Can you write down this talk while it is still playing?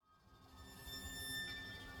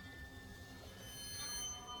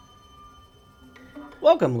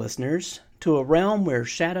Welcome, listeners, to a realm where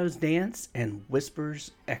shadows dance and whispers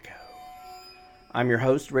echo. I'm your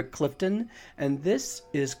host, Rick Clifton, and this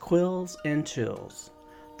is Quills and Chills,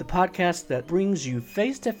 the podcast that brings you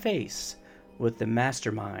face to face with the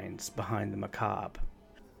masterminds behind the macabre.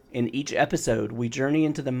 In each episode, we journey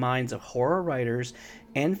into the minds of horror writers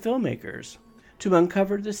and filmmakers to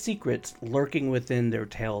uncover the secrets lurking within their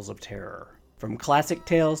tales of terror. From classic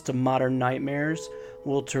tales to modern nightmares,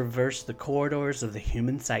 we'll traverse the corridors of the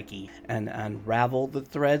human psyche and unravel the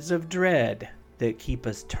threads of dread that keep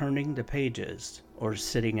us turning the pages or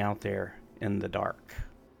sitting out there in the dark.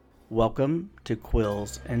 Welcome to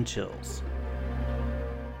Quills and Chills.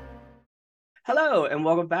 Hello, and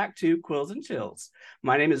welcome back to Quills and Chills.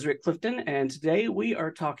 My name is Rick Clifton, and today we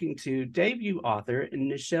are talking to debut author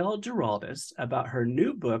Nichelle Giraldes about her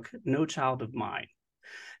new book, No Child of Mine.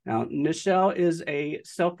 Now, Nichelle is a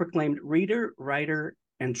self-proclaimed reader, writer,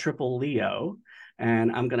 and triple Leo,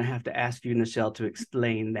 and I'm going to have to ask you, Nichelle, to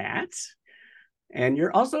explain that. And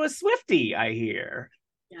you're also a Swiftie, I hear.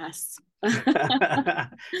 Yes.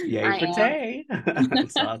 Yay for Tay.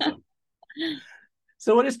 That's awesome.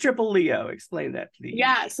 So what is triple Leo? Explain that, please.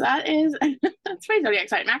 Yes, that is that's my zodiac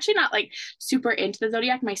sign. I'm actually not like super into the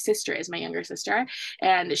zodiac. My sister is my younger sister,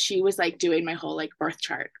 and she was like doing my whole like birth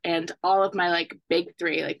chart, and all of my like big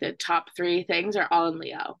three, like the top three things, are all in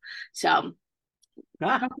Leo. So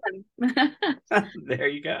there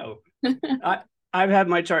you go. I've had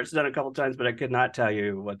my charts done a couple times, but I could not tell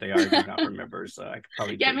you what they are. I do not remember, so I could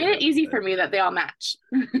probably it made it easy for me that they all match.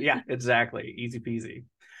 Yeah, exactly. Easy peasy.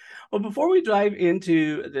 Well, before we dive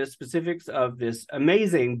into the specifics of this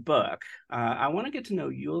amazing book, I want to get to know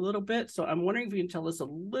you a little bit. So I'm wondering if you can tell us a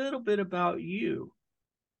little bit about you.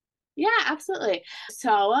 Yeah, absolutely.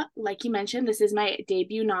 So, like you mentioned, this is my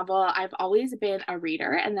debut novel. I've always been a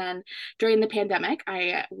reader. And then during the pandemic,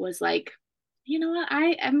 I was like, you know what,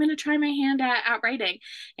 I am going to try my hand at writing,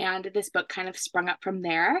 and this book kind of sprung up from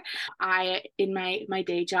there. I in my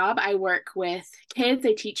day job, I work with kids.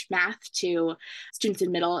 I teach math to students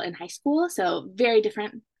in middle and high school, so very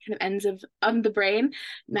different kind of ends of the brain.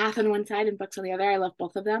 Math on one side and books on the other. I love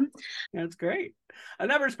both of them. That's great. A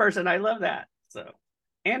numbers person, I love that. So,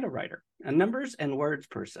 and a writer, a numbers and words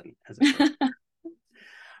person, as it were.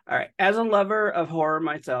 All right. As a lover of horror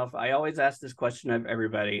myself, I always ask this question of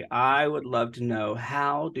everybody. I would love to know,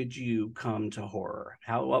 how did you come to horror?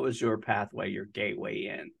 What was your pathway, your gateway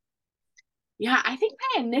in? Yeah, I think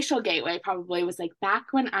my initial gateway probably was like back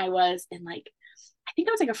when I was in like, I think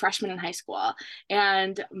I was like a freshman in high school,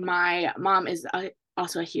 and my mom is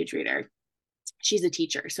also a huge reader. She's a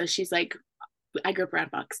teacher, so she's like, I grew up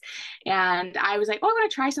around books, and I was like, oh, I'm gonna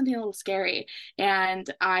try something a little scary. And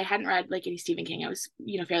I hadn't read like any Stephen King. I was,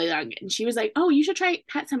 fairly young, and she was like, oh, you should try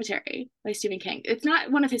Pet Sematary by Stephen King. It's not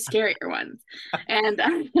one of his scarier ones. And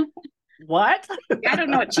What? I don't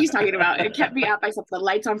know what she's talking about. It kept me up. I slept the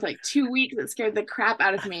lights on for like 2 weeks. It scared the crap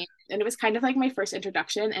out of me, and it was kind of like my first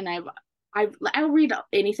introduction. And I'll read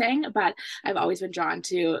anything, but I've always been drawn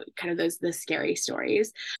to kind of the scary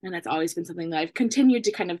stories, and that's always been something that I've continued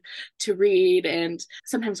to kind of to read and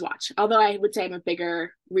sometimes watch. Although I would say I'm a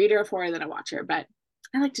bigger reader of horror than a watcher, but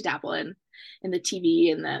I like to dabble in the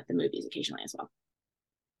TV and the movies occasionally as well.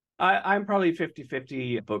 I'm probably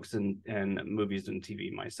 50-50 books and movies and TV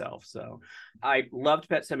myself. So I loved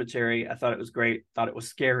Pet Sematary. I thought it was great. Thought it was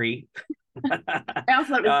scary. I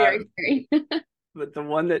also thought it was very scary. But the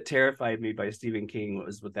one that terrified me by Stephen King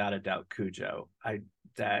was without a doubt Cujo. It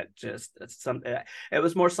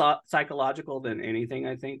was more psychological than anything,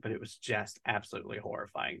 I think, but it was just absolutely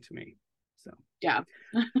horrifying to me. So yeah.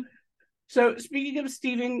 So speaking of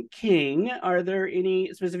Stephen King, are there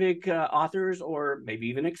any specific authors or maybe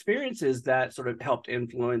even experiences that sort of helped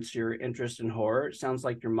influence your interest in horror? It sounds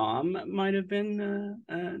like your mom might have been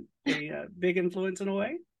a big influence in a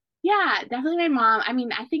way. Yeah, definitely my mom. I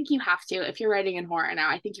mean, I think you have to, if you're writing in horror now,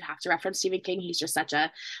 I think you have to reference Stephen King. He's just such a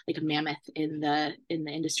like a mammoth in the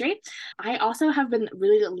industry. I also have been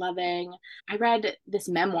really loving, I read this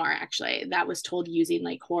memoir actually that was told using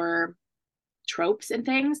like horror tropes and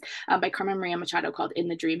things, by Carmen Maria Machado, called In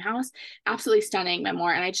the Dream House. Absolutely stunning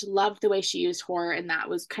memoir. And I just loved the way she used horror. And that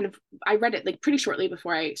was kind of, I read it like pretty shortly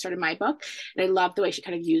before I started my book. And I loved the way she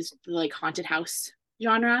kind of used the like haunted house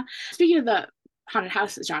genre. Speaking of the haunted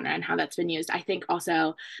house genre and how that's been used, I think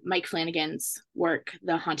also Mike Flanagan's work,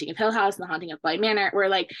 The Haunting of Hill House and The Haunting of Bly Manor, were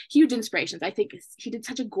like huge inspirations. I think he did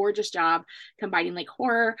such a gorgeous job combining like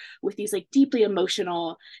horror with these like deeply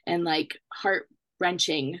emotional and like heart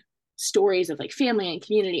wrenching stories of like family and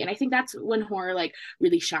community. And I think that's when horror like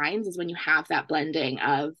really shines, is when you have that blending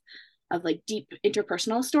of like deep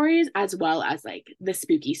interpersonal stories as well as like the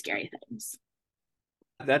spooky scary things.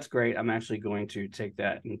 That's great. I'm actually going to take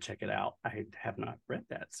that and check it out. I have not read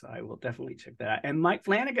that, so I will definitely check that out. And Mike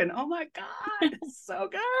Flanagan, oh my God, so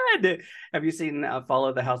good. Have you seen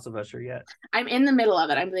Follow the House of Usher yet? I'm in the middle of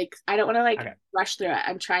it. I'm like, I don't want to like Okay. rush through it.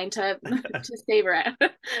 I'm trying to to savor it.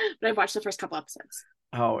 But I've watched the first couple episodes.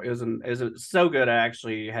 Oh, it was so good. I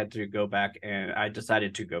actually had to go back, and I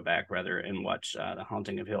decided to go back rather and watch The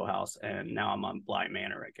Haunting of Hill House, and now I'm on Bly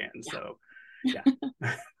Manor again. Yeah. So,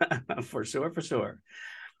 yeah, for sure, for sure.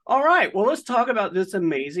 All right, well, let's talk about this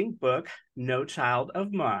amazing book, No Child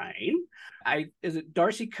of Mine. Is it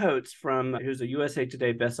Darcy Coates, who's a USA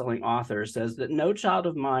Today bestselling author, says that No Child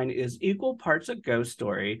of Mine is equal parts a ghost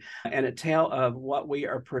story and a tale of what we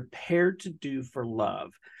are prepared to do for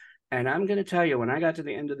love. And I'm going to tell you, when I got to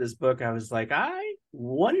the end of this book, I was like, I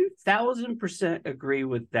 1000% agree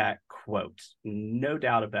with that quote. No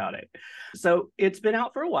doubt about it. So it's been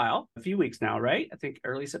out for a while, a few weeks now, right? I think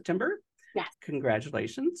early September. Yes.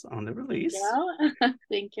 Congratulations on the Thank release. you.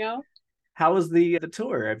 Thank you. How was the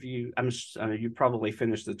tour? You probably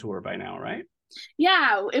finished the tour by now, right?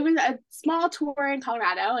 Yeah, it was a small tour in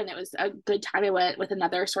Colorado, and it was a good time. I went with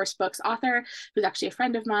another Source Books author who's actually a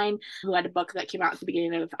friend of mine who had a book that came out at the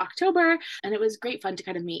beginning of October, and it was great fun to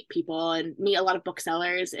kind of meet people and meet a lot of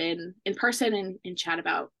booksellers in person and chat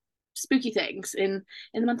about spooky things in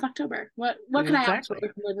the month of October. What could I ask for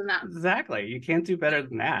Exactly. more than that? Exactly. You can't do better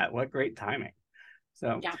than that. What great timing.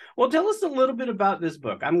 So, Yeah. well, tell us a little bit about this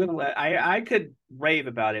book. I could rave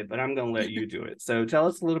about it, but I'm gonna let you do it. So, tell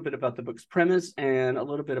us a little bit about the book's premise and a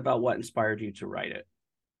little bit about what inspired you to write it.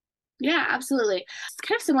 Yeah, absolutely. It's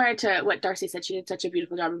kind of similar to what Darcy said. She did such a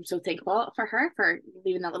beautiful job. I'm so thankful for her for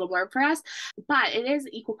leaving that little blurb for us. But it is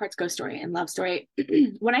equal parts ghost story and love story.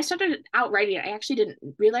 When I started out writing it, I actually didn't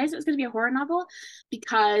realize it was going to be a horror novel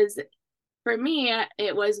because for me,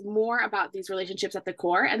 it was more about these relationships at the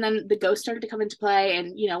core, and then the ghosts started to come into play.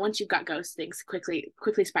 And once you've got ghosts, things quickly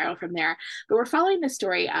spiral from there. But we're following the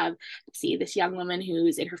story of this young woman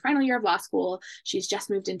who's in her final year of law school. She's just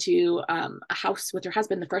moved into a house with her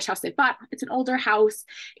husband, the first house they bought. It's an older house,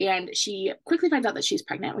 and she quickly finds out that she's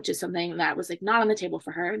pregnant, which is something that was like not on the table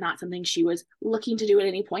for her, not something she was looking to do at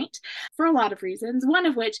any point, for a lot of reasons. One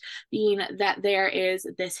of which being that there is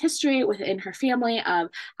this history within her family of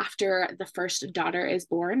after the first daughter is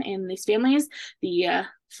born in these families, the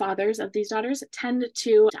fathers of these daughters tend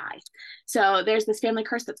to die. So there's this family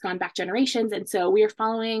curse that's gone back generations. And so we are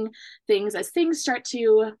following things as things start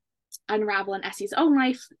to unravel in Essie's own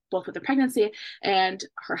life, both with the pregnancy and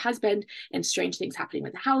her husband, and strange things happening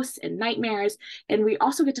with the house and nightmares. And we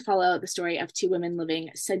also get to follow the story of two women living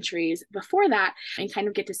centuries before that and kind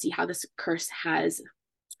of get to see how this curse has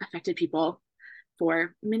affected people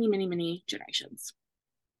for many generations.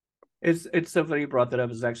 It's so funny you brought that up.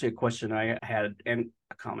 It's actually a question I had and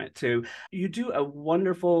a comment too. You do a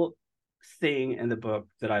wonderful thing in the book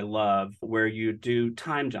that I love where you do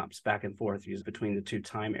time jumps back and forth used between the two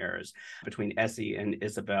time eras, between Essie and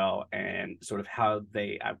Isabel, and sort of how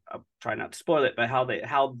I try not to spoil it, but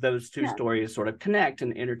how those two stories sort of connect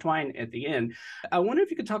and intertwine at the end. I wonder if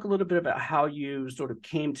you could talk a little bit about how you sort of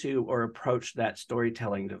came to or approached that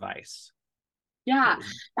storytelling device. Yeah,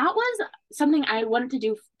 that was something I wanted to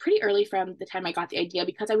do pretty early from the time I got the idea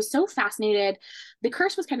because I was so fascinated. The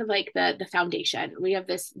curse was kind of like the foundation. We have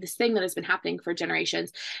this thing that has been happening for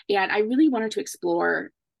generations, and I really wanted to explore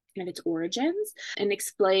kind of its origins and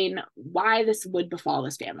explain why this would befall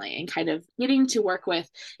this family. And kind of getting to work with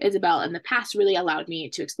Isabel in the past really allowed me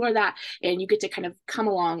to explore that, and you get to kind of come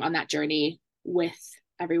along on that journey with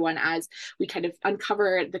everyone as we kind of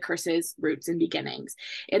uncover the curse's roots and beginnings.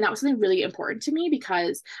 And that was something really important to me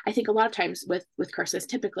because I think a lot of times with curses,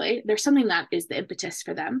 typically there's something that is the impetus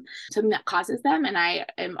for them, something that causes them. And I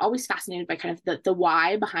am always fascinated by kind of the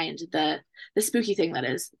why behind the spooky thing that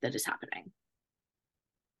is happening.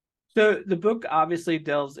 So the book obviously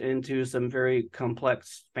delves into some very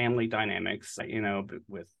complex family dynamics,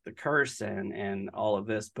 with the curse and all of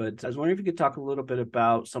this. But I was wondering if you could talk a little bit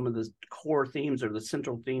about some of the core themes or the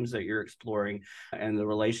central themes that you're exploring and the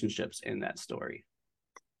relationships in that story.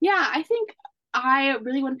 Yeah, I think I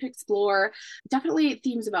really wanted to explore definitely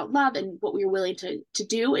themes about love and what we were willing to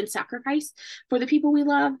do and sacrifice for the people we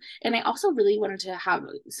love. And I also really wanted to have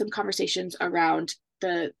some conversations around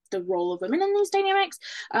the role of women in these dynamics.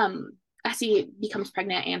 Essie becomes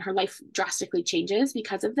pregnant and her life drastically changes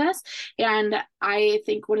because of this. And I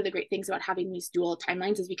think one of the great things about having these dual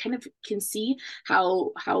timelines is we kind of can see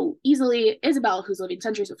how easily Isabel, who's living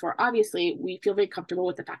centuries before, obviously we feel very comfortable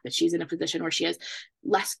with the fact that she's in a position where she has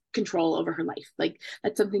less control over her life. Like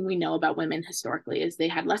that's something we know about women historically is they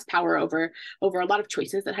had less power over a lot of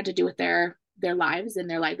choices that had to do with their their lives and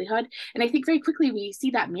their livelihood. And I think very quickly we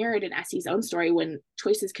see that mirrored in Essie's own story when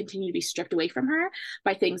choices continue to be stripped away from her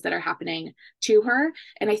by things that are happening to her.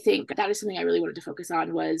 And I think that is something I really wanted to focus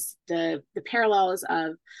on, was the parallels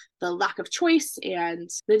of the lack of choice and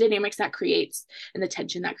the dynamics that creates and the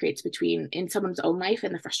tension that creates between in someone's own life,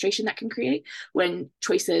 and the frustration that can create when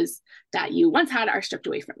choices that you once had are stripped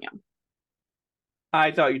away from you.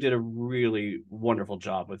 I thought you did a really wonderful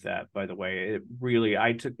job with that, by the way. It really,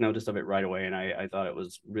 I took notice of it right away, and I thought it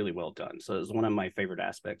was really well done. So it's one of my favorite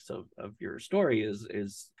aspects of your story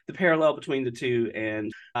is the parallel between the two, and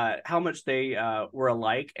how much they were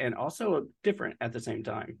alike and also different at the same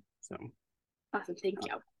time. So Awesome. Thank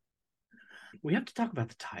you. We have to talk about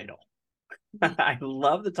the title. I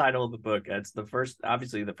love the title of the book. It's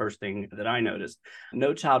obviously the first thing that I noticed.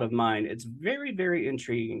 No Child of Mine. It's very, very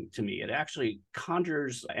intriguing to me. It actually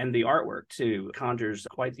conjures, and the artwork too, conjures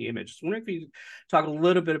quite the image. I wonder if you talk a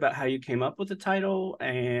little bit about how you came up with the title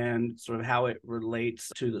and sort of how it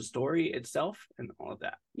relates to the story itself and all of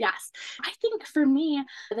that. Yes. I think for me,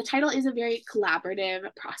 the title is a very collaborative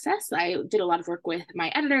process. I did a lot of work with my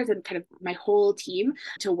editors and kind of my whole team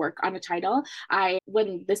to work on a title.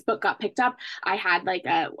 When this book got picked up, I had like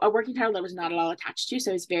a working title that was not at all attached to.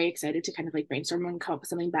 So I was very excited to kind of like brainstorm and come up with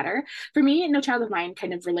something better. For me, No Child of Mine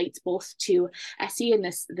kind of relates both to Essie and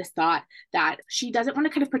this thought that she doesn't want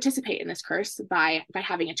to kind of participate in this curse by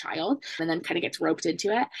having a child, and then kind of gets roped into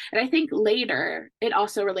it. And I think later it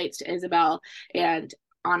also relates to Isabel and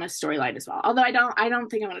Anna's storyline as well. Although I don't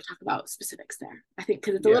think I want to talk about specifics there. I think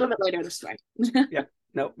because it's a little bit later in the story. Yeah.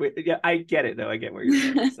 No, yeah, I get it though. I get where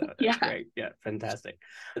you're going. So that's great. Yeah, fantastic.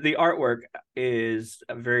 The artwork is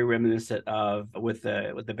very reminiscent of with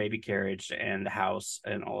the baby carriage and the house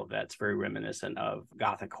and all of that. It's very reminiscent of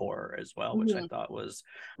Gothic horror as well, which I thought was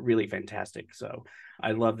really fantastic. So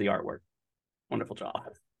I love the artwork. Wonderful job.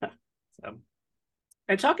 So.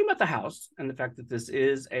 And talking about the house and the fact that this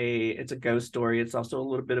is it's a ghost story. It's also a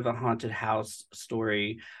little bit of a haunted house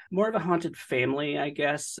story, more of a haunted family, I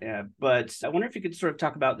guess. But I wonder if you could sort of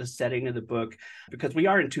talk about the setting of the book, because we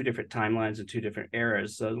are in two different timelines and two different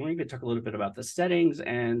eras. So I wonder if you could talk a little bit about the settings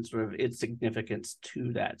and sort of its significance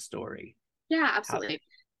to that story. Yeah, absolutely.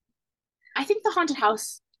 I think the haunted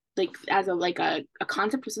house, like as a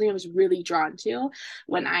concept, was something I was really drawn to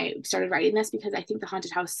when I started writing this, because I think the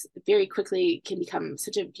haunted house very quickly can become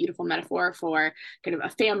such a beautiful metaphor for kind of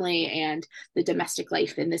a family and the domestic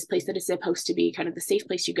life in this place that is supposed to be kind of the safe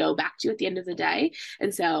place you go back to at the end of the day.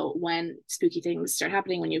 And so when spooky things start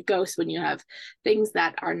happening, when you have ghosts, when you have things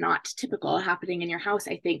that are not typical happening in your house,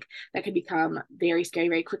 I think that can become very scary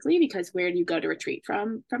very quickly, because where do you go to retreat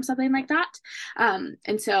from something like that?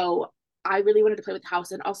 And so I really wanted to play with the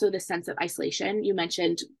house, and also the sense of isolation. You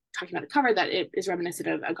mentioned, talking about the cover, that it is reminiscent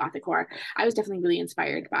of a Gothic horror. I was definitely really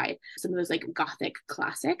inspired by some of those like Gothic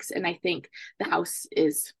classics. And I think the house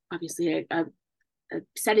is obviously a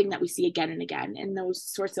setting that we see again and again in those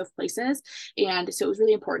sorts of places. And so it was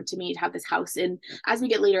really important to me to have this house. And as we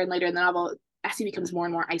get later and later in the novel, Essie becomes more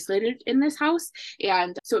and more isolated in this house.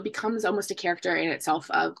 And so it becomes almost a character in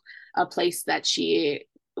itself of a place that she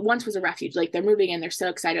once was a refuge. Like they're moving in, they're so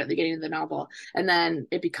excited at the beginning of the novel, and then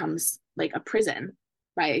it becomes like a prison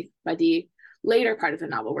by the later part of the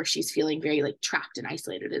novel, where she's feeling very like trapped and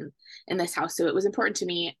isolated in this house. So it was important to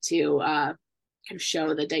me to kind of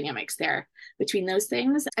show the dynamics there between those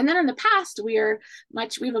things. And then in the past, we have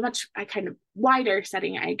a much kind of wider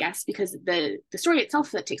setting, I guess, because the story itself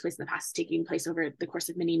that takes place in the past is taking place over the course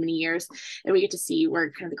of many, many years. And we get to see where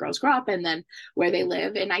kind of the girls grow up and then where they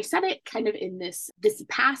live. And I set it kind of in this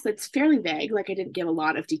past that's fairly vague. Like I didn't give a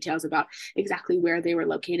lot of details about exactly where they were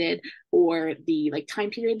located or the like time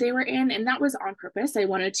period they were in. And that was on purpose. I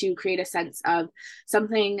wanted to create a sense of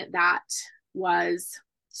something that was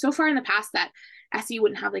so far in the past that Essie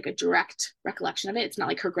wouldn't have like a direct recollection of it. It's not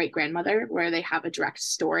like her great grandmother where they have a direct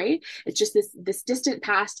story. It's just this distant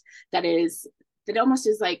past that almost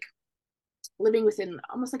is like living within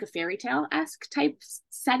almost like a fairy tale-esque type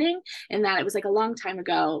setting, in that it was like a long time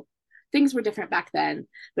ago. Things were different back then,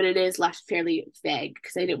 but it is left fairly vague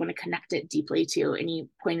because I didn't want to connect it deeply to any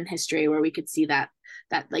point in history where we could see that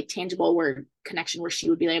like tangible word connection, where she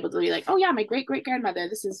would be able to be like, oh yeah, my great grandmother,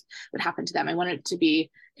 this is what happened to them. I wanted it to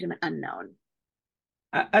be kind of an unknown.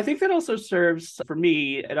 I think that also serves, for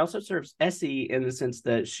me, it also serves Essie in the sense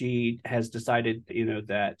that she has decided,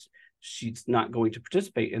 that she's not going to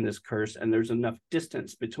participate in this curse, and there's enough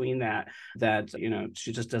distance between that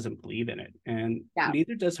she just doesn't believe in it, and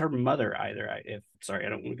neither does her mother either. I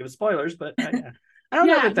don't want to give spoilers, but I don't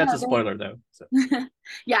know Yeah, that no, that's a spoiler though. So.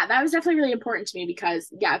 yeah, that was definitely really important to me because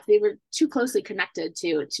yeah, if they were too closely connected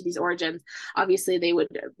to these origins, obviously they would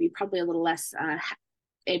be probably a little less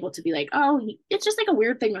able to be like, oh, it's just like a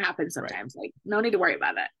weird thing that happens Right. sometimes. Like, no need to worry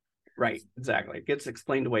about it. Right. Exactly. It gets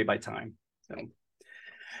explained away by time.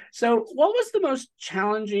 So, what was the most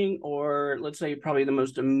challenging, or let's say probably the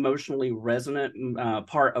most emotionally resonant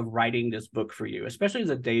part of writing this book for you, especially as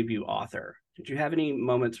a debut author? Did you have any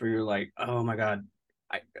moments where you're like, "Oh my God,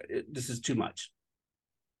 this is too much"?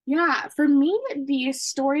 Yeah, for me, the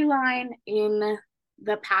storyline in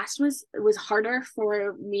the past was harder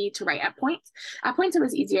for me to write at points. At points, it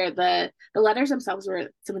was easier. The letters themselves were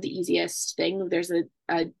some of the easiest thing. There's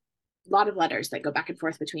a lot of letters that go back and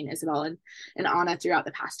forth between Isabel and Anna throughout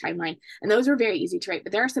the past timeline. And those were very easy to write.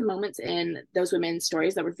 But there are some moments in those women's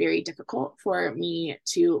stories that were very difficult for me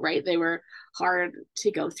to write. They were hard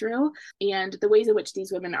to go through. And the ways in which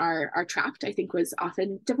these women are trapped, I think, was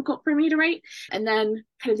often difficult for me to write. And then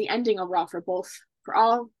kind of the ending overall for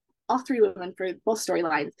all three women for both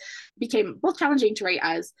storylines became both challenging to write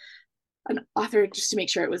as an author just to make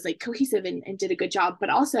sure it was like cohesive and did a good job, but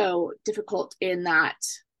also difficult in that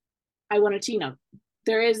I wanted to,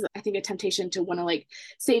 there is, I think, a temptation to want to like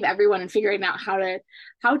save everyone and figuring out how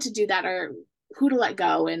to do that or who to let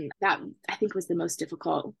go. And that I think was the most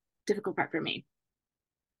difficult part for me.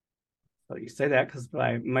 Well, you say that because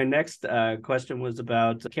my next question was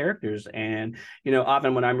about characters. And,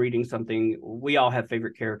 often when I'm reading something, we all have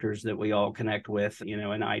favorite characters that we all connect with,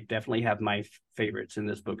 and I definitely have my favorites in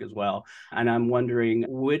this book as well. And I'm wondering,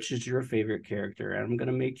 which is your favorite character? And I'm going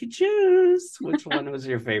to make you choose. Which one was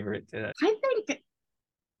your favorite? I think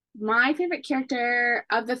my favorite character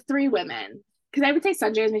of the three women, because I would say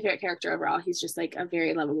Sanjay is my favorite character overall. He's just like a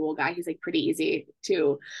very lovable guy. He's like pretty easy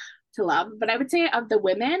to love. But I would say of the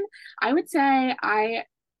women, I would say I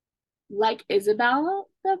like Isabel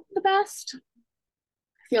the best.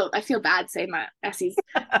 I feel bad saying that Essie's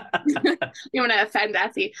you want to offend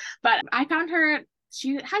Essie, but I found her.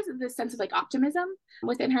 She has this sense of like optimism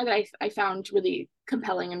within her that I found really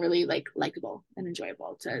compelling and really like likable and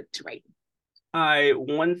enjoyable to write. I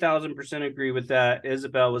 1000% agree with that.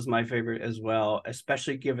 Isabel was my favorite as well,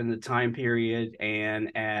 especially given the time period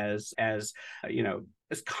and as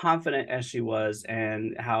confident as she was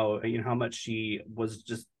and how much she was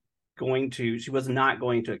just she was not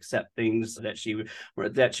going to accept things that she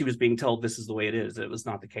was being told this is the way it is. It was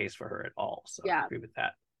not the case for her at all. So I Yeah. agree with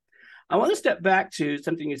that. I want to step back to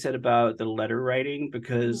something you said about the letter writing,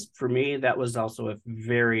 because for me, that was also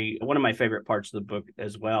one of my favorite parts of the book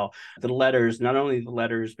as well. The letters, not only the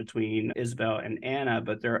letters between Isabel and Anna,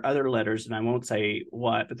 but there are other letters, and I won't say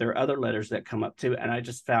what, but there are other letters that come up too. And I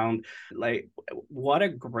just found like, what a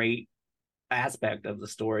great aspect of the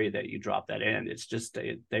story that you drop that in. It's just,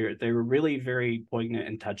 they were really very poignant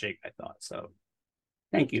and touching, I thought. So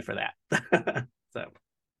thank you for that. So.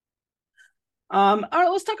 All right,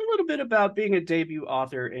 let's talk a little bit about being a debut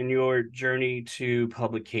author and your journey to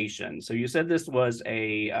publication. So you said this was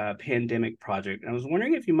a pandemic project. I was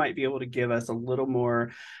wondering if you might be able to give us a little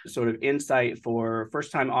more sort of insight for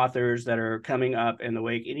first-time authors that are coming up in the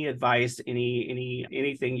wake. Any advice,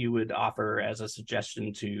 anything you would offer as a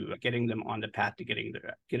suggestion to getting them on the path to getting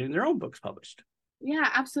their own books published? Yeah,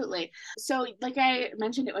 absolutely. So, like I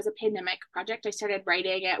mentioned, it was a pandemic project. I started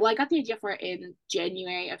writing it. Well, I got the idea for it in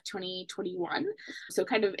January of 2021. So,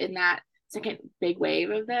 kind of in that second big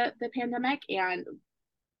wave of the pandemic, and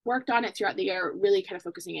worked on it throughout the year, really kind of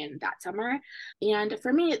focusing in that summer. And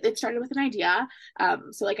for me, it started with an idea.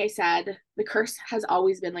 So, like I said, the curse has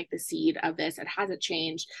always been like the seed of this. It hasn't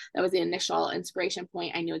changed. That was the initial inspiration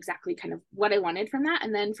point. I knew exactly kind of what I wanted from that.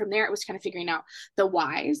 And then from there, it was kind of figuring out the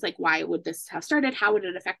whys, like why would this have started? How would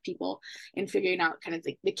it affect people? And figuring out kind of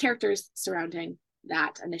the characters surrounding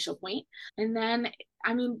that initial point. And then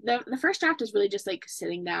the first draft is really just like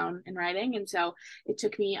sitting down and writing. And so it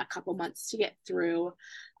took me a couple months to get through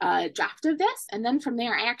a draft of this. And then from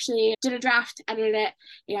there, I actually did a draft, edited it,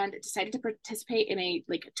 and decided to participate in a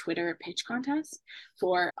Twitter pitch contest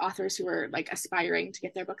for authors who were like aspiring to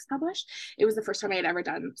get their books published. It was the first time I had ever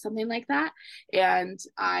done something like that. And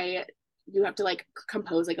you have to like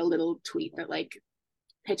compose like a little tweet that like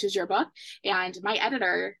pitches your book. And my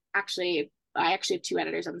editor I actually have two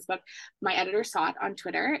editors on this book. My editor saw it on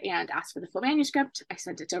Twitter and asked for the full manuscript. I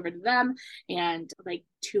sent it over to them. And like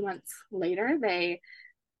 2 months later, they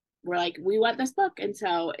were like, we want this book. And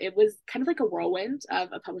so it was kind of like a whirlwind of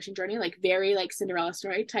a publishing journey, like very like Cinderella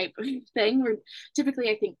story type thing, where typically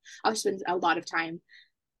I think I'll spend a lot of time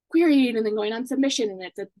querying and then going on submission. And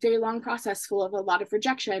it's a very long process full of a lot of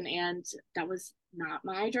rejection. And that was not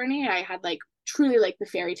my journey. I had like truly like the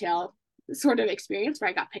fairy tale sort of experience where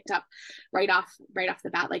I got picked up right off the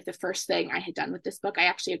bat. Like the first thing I had done with this book, I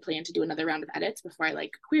actually had planned to do another round of edits before I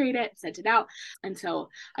like queried it, sent it out. And so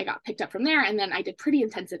I got picked up from there. And then I did pretty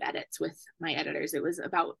intensive edits with my editors. It was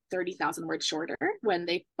about 30,000 words shorter when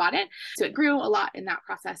they bought it. So it grew a lot in that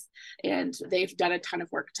process. And they've done a ton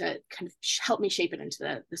of work to kind of help me shape it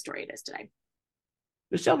into the story it is today.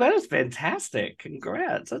 Nichelle, that is fantastic.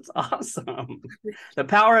 Congrats. That's awesome. The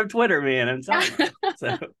power of Twitter, man. I'm telling you.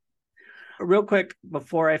 So, real quick,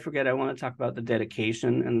 before I forget, I want to talk about the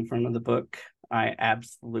dedication in front of the book. I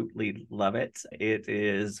absolutely love it. It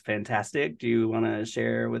is fantastic. Do you want to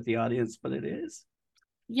share with the audience what it is?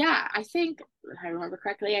 Yeah, I think, if I remember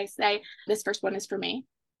correctly, I say this first one is for me.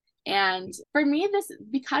 And for me,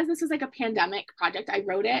 because this is like a pandemic project, I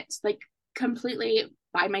wrote it like completely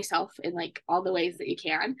by myself in like all the ways that you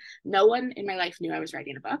can. No one in my life knew I was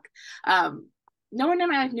writing a book. No one in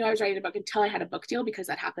my life knew I was writing a book until I had a book deal, because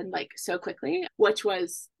that happened like so quickly, which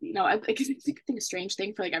was, I think a strange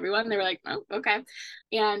thing for like everyone. They were like, oh, okay.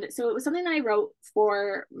 And so it was something that I wrote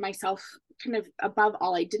for myself, kind of above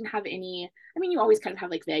all. I didn't have any, you always kind of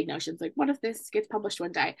have like vague notions, like what if this gets published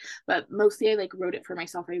one day? But mostly I like wrote it for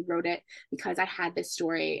myself. I wrote it because I had this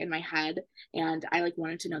story in my head and I like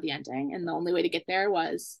wanted to know the ending. And the only way to get there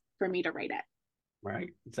was for me to write it.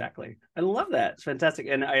 Right, exactly. I love that. It's fantastic.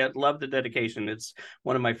 And I love the dedication. It's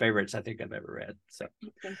one of my favorites I think I've ever read. So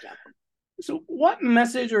thank you. So what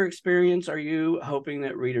message or experience are you hoping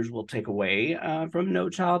that readers will take away from No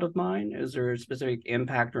Child of Mine? Is there a specific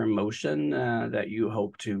impact or emotion that you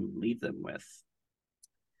hope to leave them with?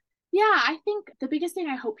 Yeah, I think the biggest thing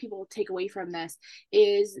I hope people take away from this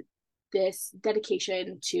is this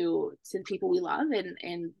dedication to the people we love,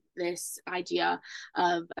 and this idea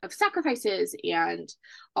of sacrifices and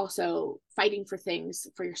also fighting for things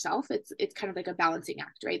for yourself. It's kind of like a balancing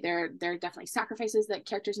act, right? There are definitely sacrifices that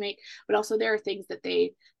characters make, but also there are things that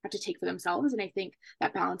they have to take for themselves. And I think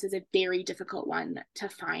that balance is a very difficult one to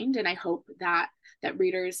find. And I hope that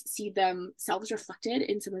readers see themselves reflected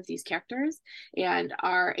in some of these characters and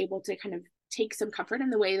are able to kind of take some comfort in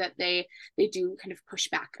the way that they do kind of push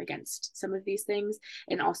back against some of these things,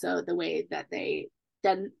 and also the way that they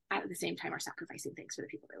then at the same time are sacrificing things for the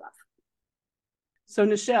people they love. So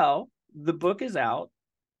Nichelle, the book is out.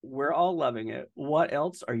 We're all loving it. What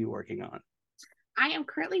else are you working on? I am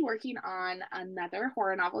currently working on another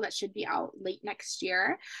horror novel that should be out late next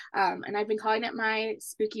year. And I've been calling it my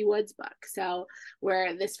Spooky Woods book. So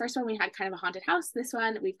where this first one, we had kind of a haunted house. This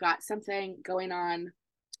one, we've got something going on,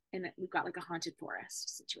 and we've got like a haunted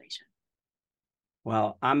forest situation.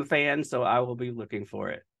 Well, I'm a fan, so I will be looking for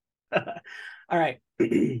it. All right.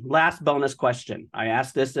 Last bonus question. I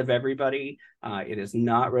asked this of everybody. It is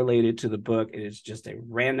not related to the book. It is just a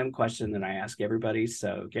random question that I ask everybody.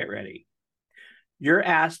 So get ready. You're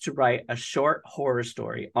asked to write a short horror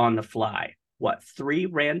story on the fly. What 3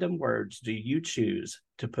 random words do you choose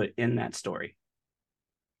to put in that story?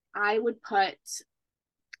 I would put,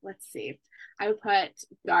 let's see, I would put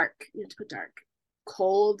dark. You have to put dark,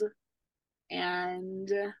 cold, and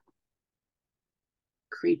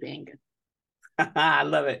creeping. I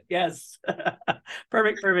love it. Yes.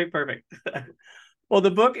 Perfect. Well, the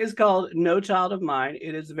book is called No Child of Mine.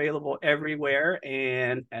 It is available everywhere.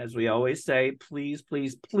 And as we always say, please,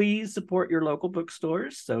 please, please support your local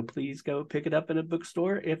bookstores. So please go pick it up in a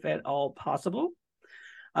bookstore if at all possible.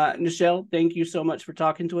 Nichelle, thank you so much for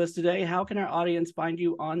talking to us today. How can our audience find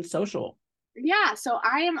you on social? Yeah, so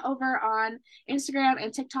I am over on Instagram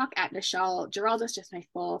and TikTok at Nichelle Giraldes, just my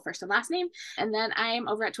full first and last name. And then I am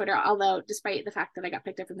over at Twitter, although despite the fact that I got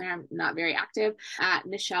picked up from there, I'm not very active, at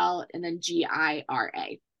Nichelle and then Gira.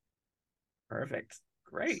 Perfect.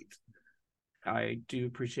 Great. I do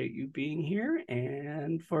appreciate you being here.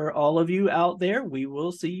 And for all of you out there, we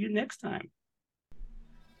will see you next time.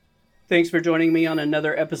 Thanks for joining me on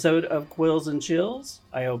another episode of Quills and Chills.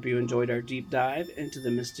 I hope you enjoyed our deep dive into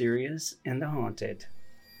the mysterious and the haunted.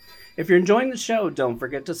 If you're enjoying the show, don't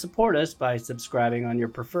forget to support us by subscribing on your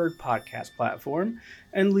preferred podcast platform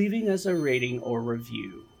and leaving us a rating or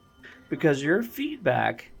review, because your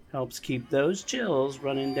feedback helps keep those chills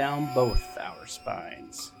running down both our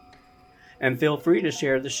spines. And feel free to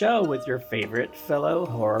share the show with your favorite fellow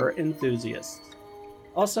horror enthusiasts.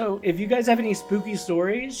 Also, if you guys have any spooky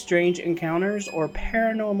stories, strange encounters, or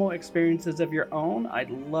paranormal experiences of your own, I'd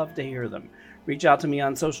love to hear them. Reach out to me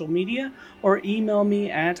on social media or email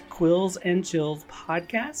me at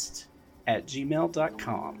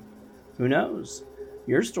quillsandchillspodcast@gmail.com. Who knows?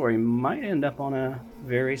 Your story might end up on a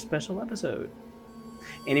very special episode.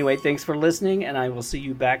 Anyway, thanks for listening, and I will see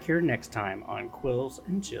you back here next time on Quills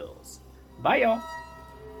and Chills. Bye, y'all.